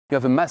You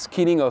have a mass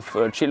killing of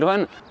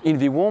children in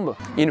the womb.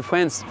 In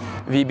France,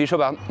 the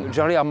bishops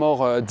generally are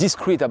more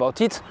discreet about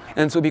it,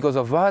 and so because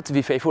of that,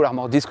 the faithful are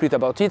more discreet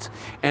about it,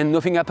 and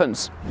nothing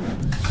happens.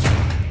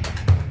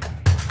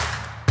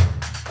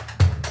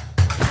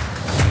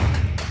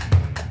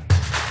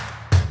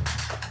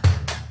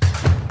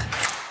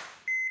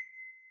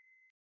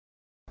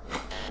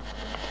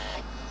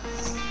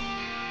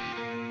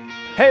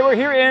 Hey, we're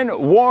here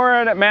in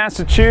Warren,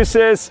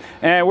 Massachusetts,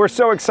 and we're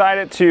so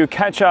excited to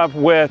catch up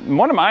with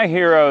one of my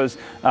heroes,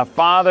 a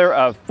father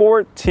of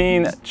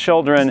 14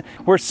 children.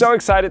 We're so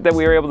excited that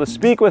we were able to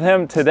speak with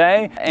him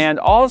today and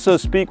also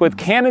speak with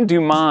Canon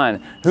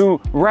Dumont,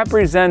 who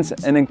represents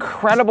an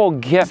incredible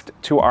gift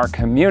to our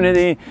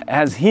community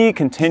as he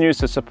continues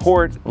to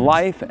support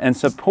life and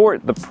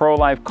support the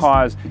pro-life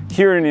cause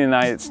here in the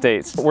United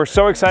States. We're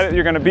so excited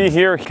you're going to be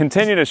here.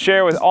 Continue to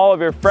share with all of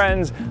your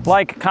friends,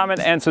 like, comment,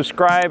 and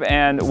subscribe,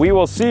 and we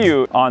will see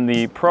you on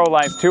the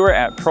Pro-Life Tour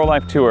at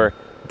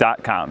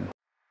prolifetour.com.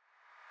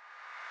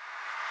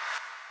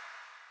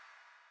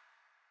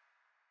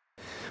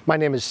 My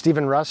name is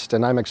Stephen Rust,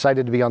 and I'm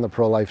excited to be on the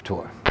Pro-Life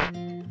Tour.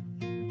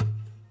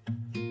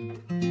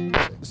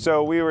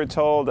 So we were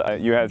told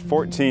you had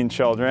 14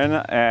 children,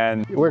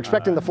 and we're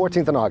expecting the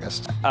 14th in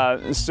August.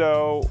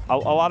 So a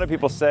lot of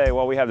people say,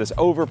 well, we have this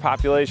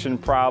overpopulation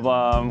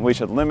problem, we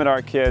should limit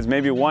our kids,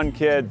 maybe one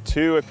kid,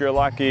 two if you're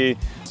lucky.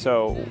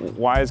 So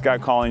why is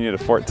God calling you to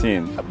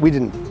 14? We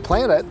didn't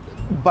plan it,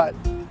 but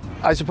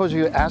I suppose if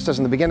you asked us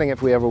in the beginning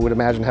if we ever would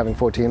imagine having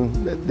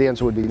 14, the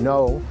answer would be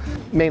no,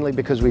 mainly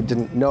because we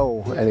didn't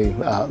know any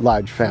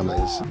large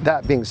families.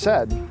 That being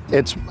said,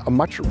 it's a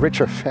much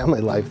richer family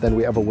life than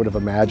we ever would have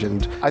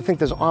imagined. I think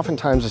there's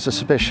oftentimes a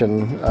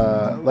suspicion,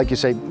 like you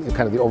say,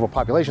 kind of the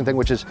overpopulation thing,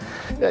 which is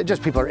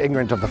just people are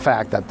ignorant of the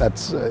fact that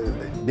that's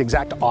the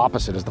exact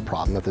opposite is the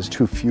problem, that there's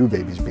too few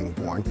babies being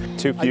born.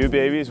 Too few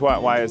babies?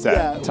 Why is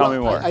that? Yeah, Tell me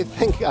more. I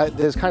think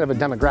there's kind of a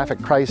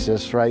demographic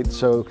crisis, right?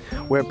 So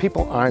where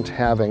people aren't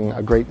having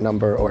a great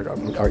number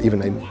or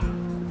even a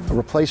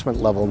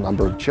replacement level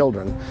number of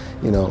children,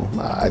 you know,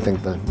 I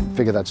think the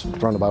figure that's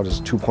thrown about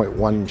is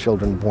 2.1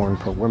 children born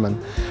per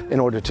woman in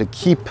order to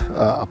keep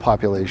a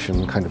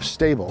population kind of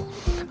stable.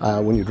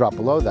 When you drop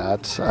below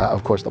that,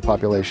 of course, the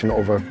population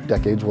over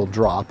decades will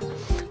drop,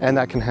 and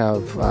that can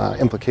have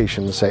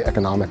implications, say,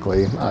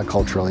 economically,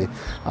 culturally,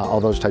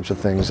 all those types of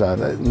things,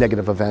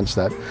 negative events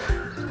that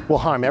will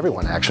harm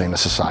everyone actually in a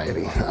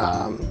society.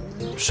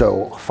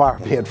 So far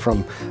be it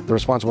from the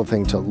responsible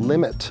thing to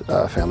limit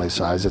family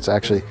size, it's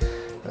actually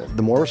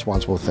the more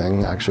responsible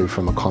thing, actually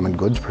from a common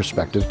goods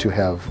perspective, to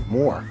have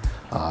more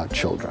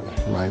children,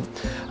 right?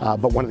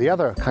 But one of the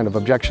other kind of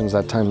objections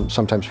that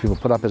sometimes people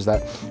put up is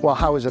that, well,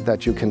 how is it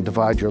that you can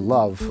divide your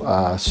love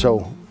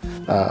so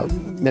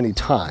many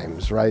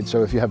times, right?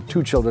 So if you have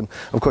 2 children,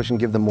 of course you can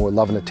give them more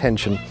love and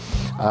attention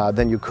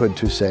than you could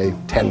to, say,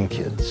 10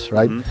 kids,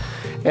 right? Mm-hmm.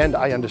 And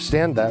I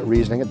understand that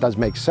reasoning. It does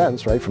make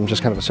sense, right, from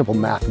just kind of a simple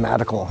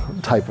mathematical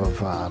type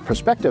of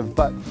perspective.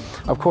 But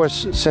of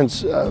course,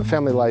 since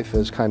family life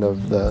is kind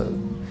of the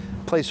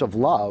place of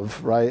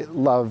love, right,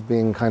 love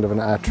being kind of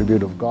an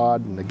attribute of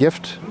God and a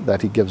gift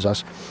that He gives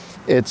us,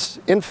 it's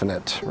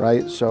infinite,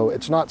 right? So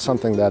it's not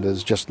something that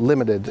is just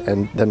limited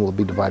and then will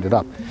be divided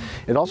up.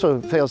 It also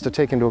fails to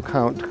take into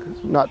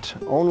account not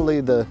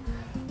only the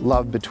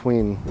love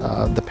between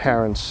the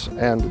parents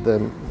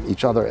and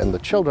each other and the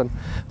children,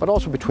 but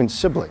also between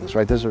siblings,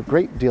 right? There's a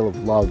great deal of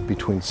love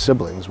between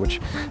siblings, which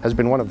has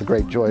been one of the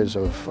great joys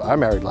of our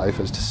married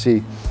life, is to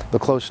see the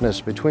closeness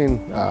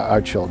between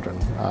our children.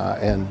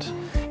 And,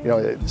 you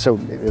know, so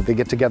if they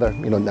get together,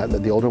 you know,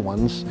 the older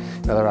ones,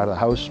 you know, they're out of the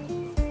house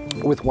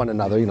with one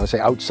another, you know, say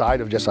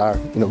outside of just our,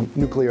 you know,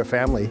 nuclear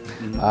family,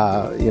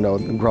 you know,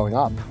 growing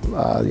up,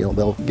 you know,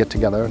 they'll get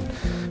together and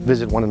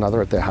visit one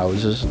another at their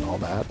houses and all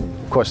that. And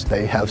of course,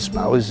 they have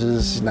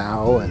spouses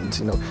now and,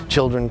 you know,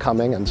 children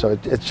coming, and so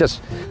it's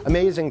just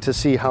amazing to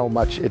see how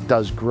much it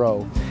does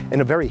grow in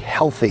a very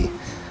healthy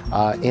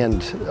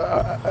and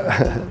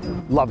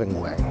loving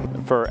way.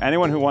 For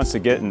anyone who wants to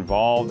get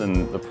involved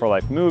in the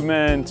pro-life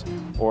movement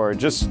or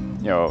just,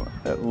 you know,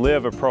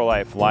 live a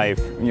pro-life life,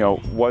 you know,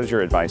 what is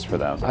your advice for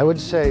them? I would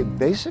say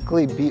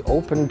basically be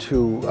open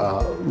to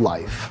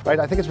life, right?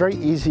 I think it's very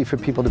easy for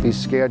people to be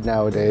scared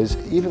nowadays.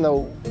 Even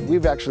though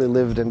we've actually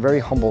lived in very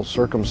humble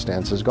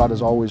circumstances, God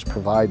has always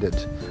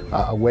provided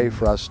a way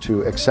for us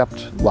to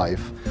accept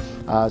life.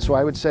 So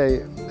I would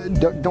say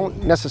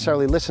don't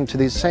necessarily listen to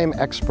these same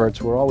experts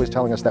who are always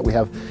telling us that we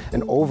have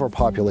an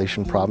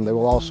overpopulation problem. They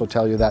will also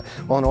tell you that,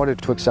 well, in order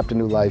to accept a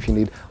new life, you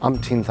need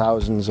umpteen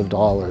thousands of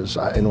dollars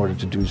in order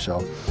to do so.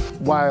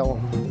 While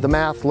the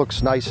math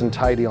looks nice and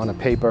tidy on a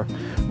paper,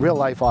 real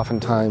life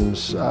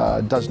oftentimes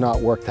does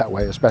not work that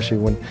way, especially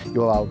when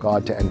you allow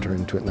God to enter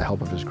into it in the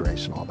help of His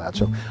grace and all that.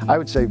 So I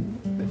would say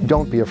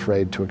don't be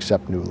afraid to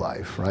accept new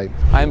life, right?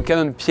 I'm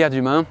Canon Pierre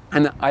Dumont,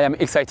 and I am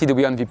excited to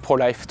be on the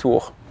Pro-Life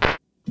Tour.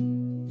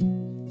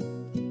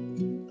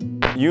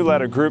 you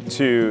led a group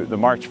to the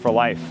March for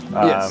Life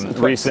Yes,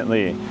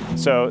 recently.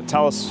 So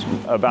tell us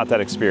about that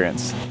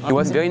experience. It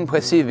was very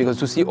impressive because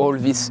to see all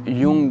these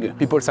young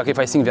people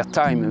sacrificing their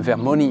time, their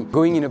money,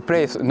 going in a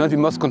place, not the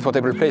most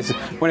comfortable place.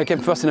 When I came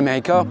first in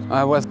America,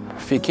 I was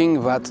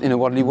thinking that in a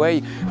worldly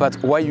way, that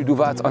why you do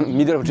that on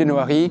middle of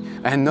January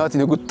and not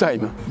in a good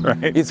time.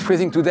 Right. It's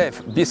freezing to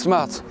death, be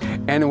smart.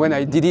 And when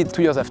I did it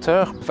 2 years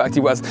after, in fact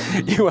it was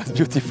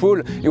beautiful,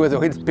 it was a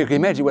real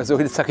pilgrimage, it was a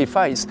real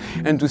sacrifice.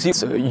 And to see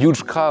a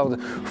huge crowd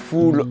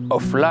full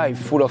of life,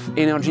 full of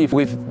energy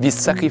with this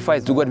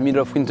sacrifice to go in the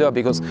middle of winter,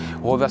 because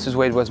Roe versus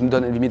Wade was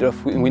done in the middle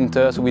of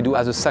winter, so we do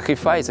as a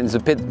sacrifice, and it's a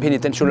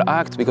penitential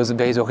act because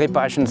there is a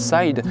reparation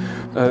side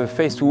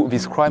faced to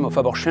this crime of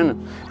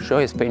abortion.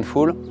 Sure, it's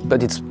painful,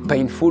 but it's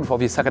painful for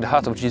the Sacred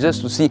Heart of Jesus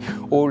to see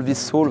all this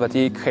soul that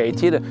He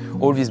created,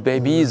 all these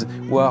babies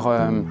who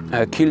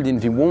are killed in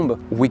the womb.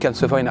 We can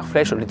suffer in our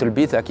flesh a little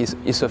bit like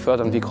He suffered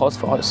on the cross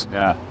for us.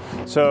 Yeah.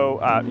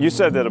 So you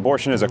said that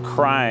abortion is a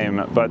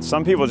crime, but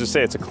some people just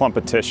say it's a clump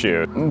of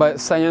tissue. But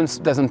science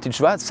doesn't teach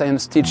that.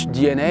 Science teaches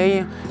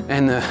DNA,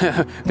 and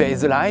there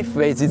is life,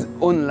 there is its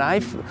own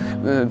life,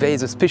 there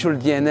is a special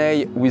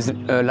DNA with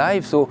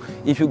life. So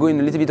if you go in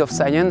a little bit of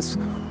science,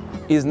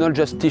 it's not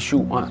just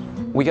tissue.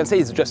 We can say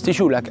it's just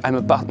tissue, like I'm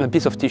a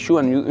piece of tissue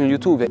and you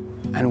too.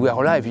 And we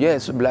are alive,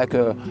 yes, like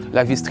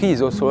this tree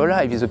is also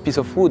alive, it's a piece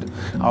of wood.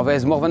 There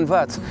is more than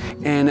that.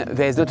 And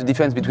there is not a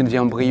difference between the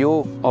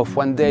embryo of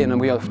one day and the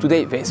embryo of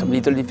today. There is some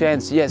little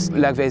difference, yes,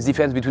 like there is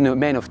difference between a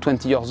man of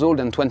 20 years old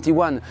and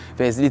 21.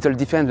 There is little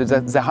difference,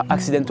 but there are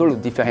accidental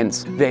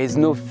difference. There is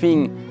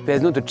nothing, there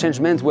is not a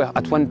changement where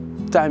at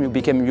one time you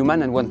became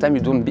human and one time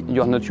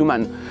you are not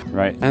human.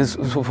 Right. And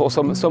so for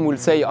some will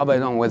say, oh, but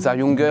no, when they're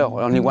younger,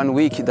 only 1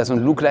 week, it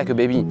doesn't look like a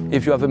baby.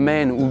 If you have a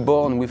man who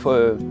born with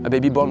a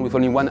baby born with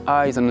only one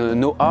eye and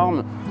no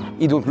arm,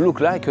 he don't look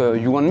like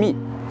you and me,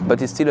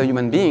 but he's still a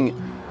human being.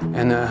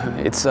 And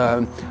it's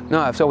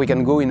now after we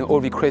can go in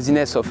all the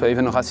craziness of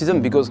even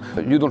racism, because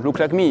you don't look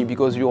like me,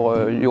 because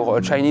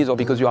you're Chinese or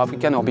because you're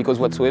African or because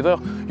whatsoever,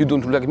 you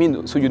don't look like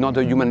me, so you're not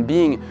a human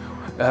being.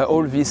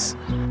 All this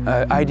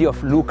idea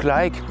of look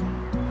like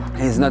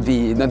is not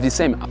the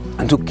same.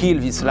 And to kill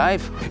this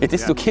life, it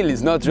is to kill.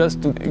 It's not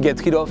just to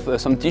get rid of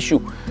some tissue.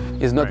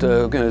 It's not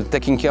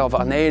taking care of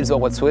our nails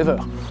or whatsoever.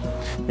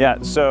 Yeah,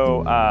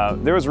 so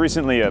there was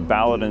recently a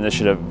ballot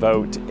initiative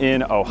vote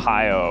in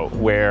Ohio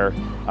where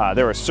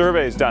there were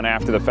surveys done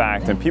after the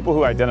fact, and people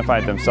who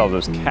identified themselves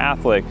as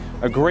Catholic,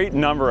 a great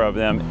number of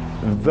them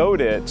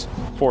voted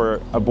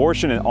for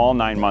abortion in all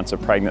 9 months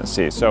of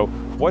pregnancy. So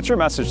what's your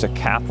message to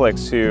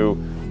Catholics who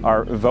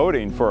are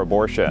voting for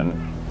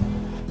abortion?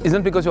 It's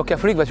not because you're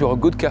Catholic that you're a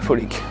good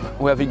Catholic.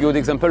 We have a good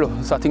example,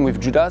 starting with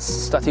Judas,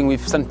 starting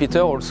with St. Peter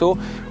also,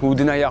 who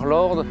denied our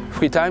Lord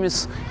 3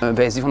 times.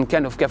 There is different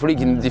kind of Catholic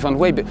in different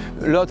way, but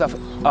a lot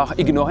are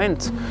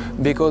ignorant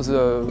because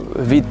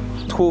the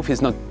truth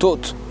is not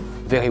taught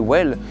very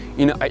well.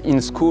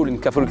 In school, in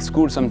Catholic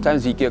school,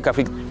 sometimes the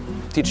Catholic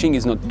teaching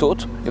is not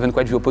taught, even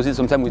quite the opposite,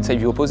 sometimes we'd say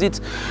the opposite.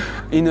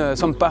 In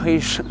some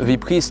parish, the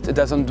priest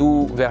doesn't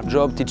do their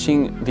job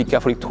teaching the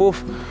Catholic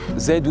truth.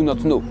 They do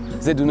not know.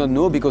 They do not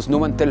know because no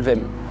one tells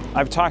them.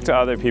 I've talked to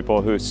other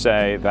people who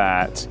say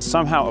that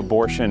somehow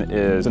abortion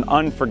is an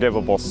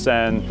unforgivable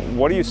sin.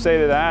 What do you say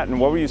to that, and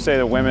what would you say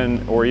to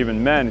women or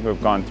even men who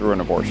have gone through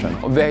an abortion?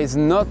 There is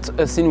not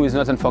a sin which is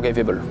not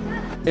unforgivable.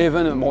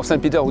 Even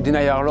St. Peter, who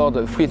denied our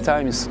Lord 3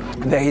 times.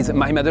 There is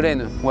Mary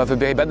Madeleine, who have a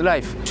very bad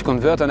life. She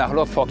converted and our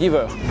Lord forgive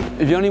her.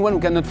 The only one who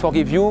cannot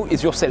forgive you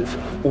is yourself.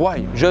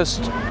 Why?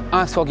 Just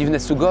ask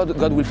forgiveness to God,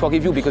 God will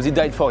forgive you because He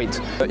died for it.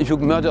 If you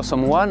murder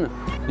someone,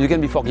 you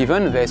can be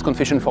forgiven, there is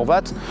confession for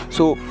that.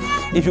 So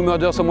if you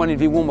murder someone in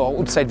the womb or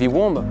outside the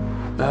womb,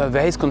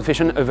 there is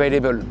confession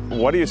available.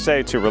 What do you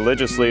say to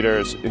religious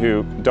leaders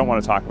who don't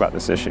want to talk about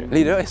this issue?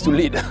 Leader is to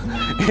lead.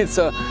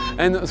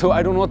 And so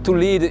I don't want to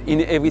lead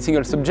in every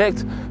single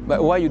subject,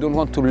 but why you don't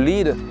want to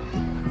lead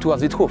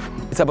towards the truth?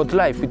 It's about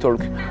life we talk.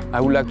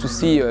 I would like to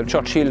see a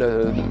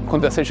Churchill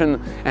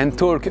conversation and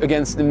talk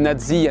against the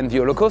Nazi and the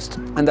Holocaust,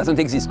 and doesn't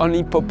exist.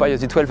 Only Pope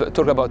Pius XII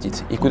talk about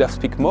it. He could have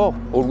speak more,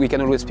 or we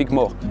can always speak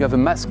more. You have a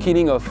mass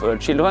killing of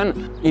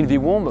children in the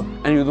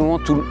womb, and you don't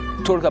want to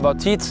talk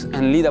about it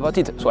and lead about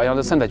it. So I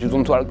understand that you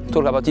don't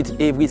talk about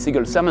it every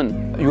single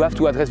sermon. You have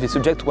to address the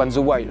subject once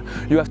in a while.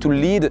 You have to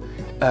lead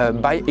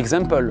by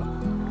example.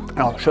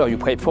 Now, sure, you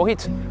pray for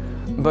it,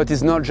 but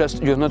it's not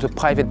just, you're not a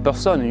private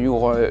person,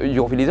 you're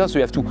the leader, so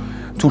you have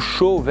to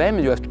show them,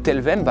 you have to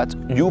tell them that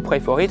you pray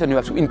for it, and you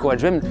have to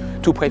encourage them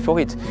to pray for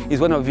it. It's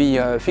one of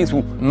the things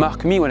who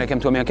mark me when I came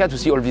to America, to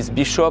see all these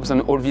bishops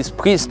and all these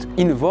priests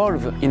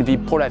involved in the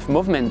pro-life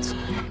movement.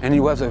 And it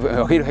was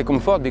a real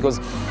comfort, because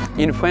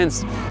in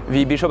France,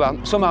 the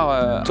bishops some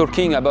are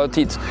talking about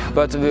it,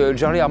 but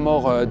generally are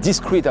more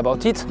discreet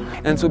about it.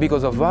 And so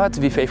because of that,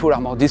 the faithful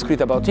are more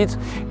discreet about it,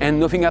 and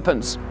nothing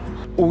happens.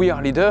 We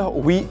are leaders,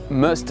 we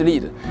must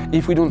lead.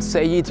 If we don't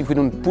say it, if we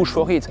don't push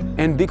for it,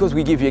 and because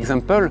we give the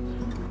example,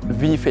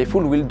 the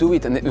faithful will do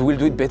it, and will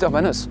do it better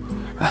than us.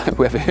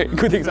 We have a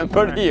good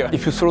example here.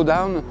 If you slow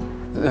down,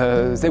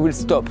 they will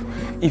stop.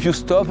 If you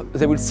stop,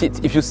 they will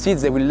sit. If you sit,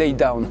 they will lay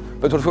down.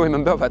 But also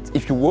remember that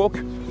if you walk,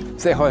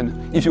 they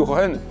run. If you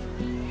run,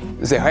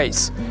 they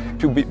race.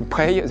 If you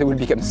pray, they will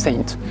become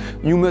saint.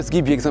 You must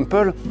give the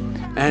example,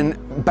 and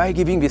by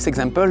giving this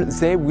example,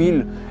 they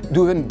will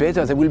do even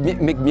better. They will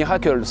make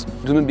miracles.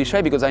 Do not be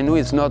shy, because I know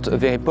it's not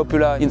very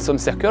popular in some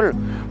circle,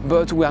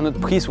 but we are not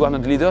priests, we are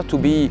not leaders to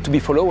be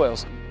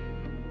followers.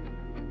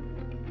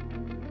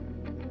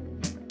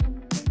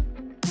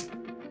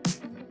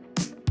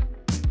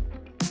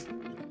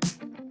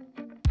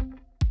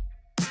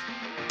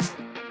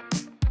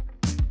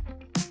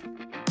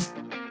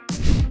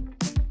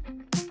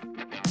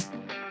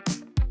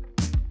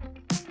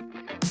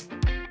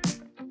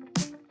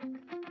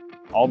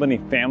 Albany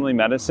Family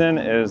Medicine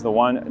is the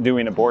one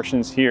doing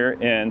abortions here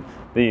in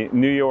the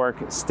New York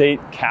State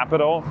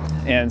Capitol.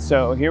 And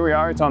so here we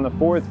are, it's on the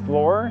 4th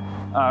floor,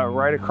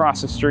 right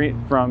across the street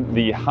from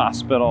the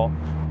hospital.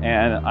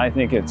 And I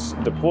think it's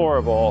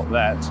deplorable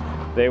that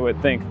they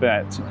would think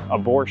that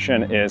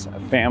abortion is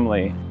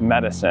family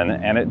medicine,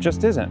 and it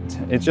just isn't.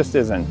 It just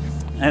isn't.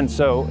 And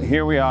so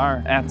here we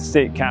are at the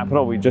state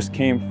capitol. We just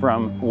came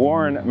from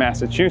Warren,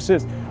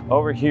 Massachusetts,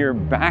 over here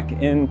back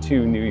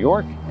into New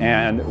York.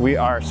 And we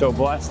are so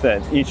blessed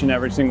that each and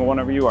every single one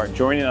of you are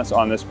joining us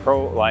on this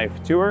pro-life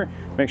tour.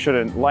 Make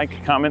sure to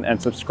like, comment,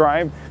 and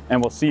subscribe, and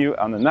we'll see you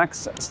on the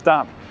next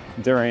stop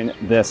during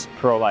this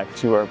pro-life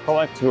tour,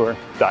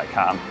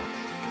 prolifetour.com.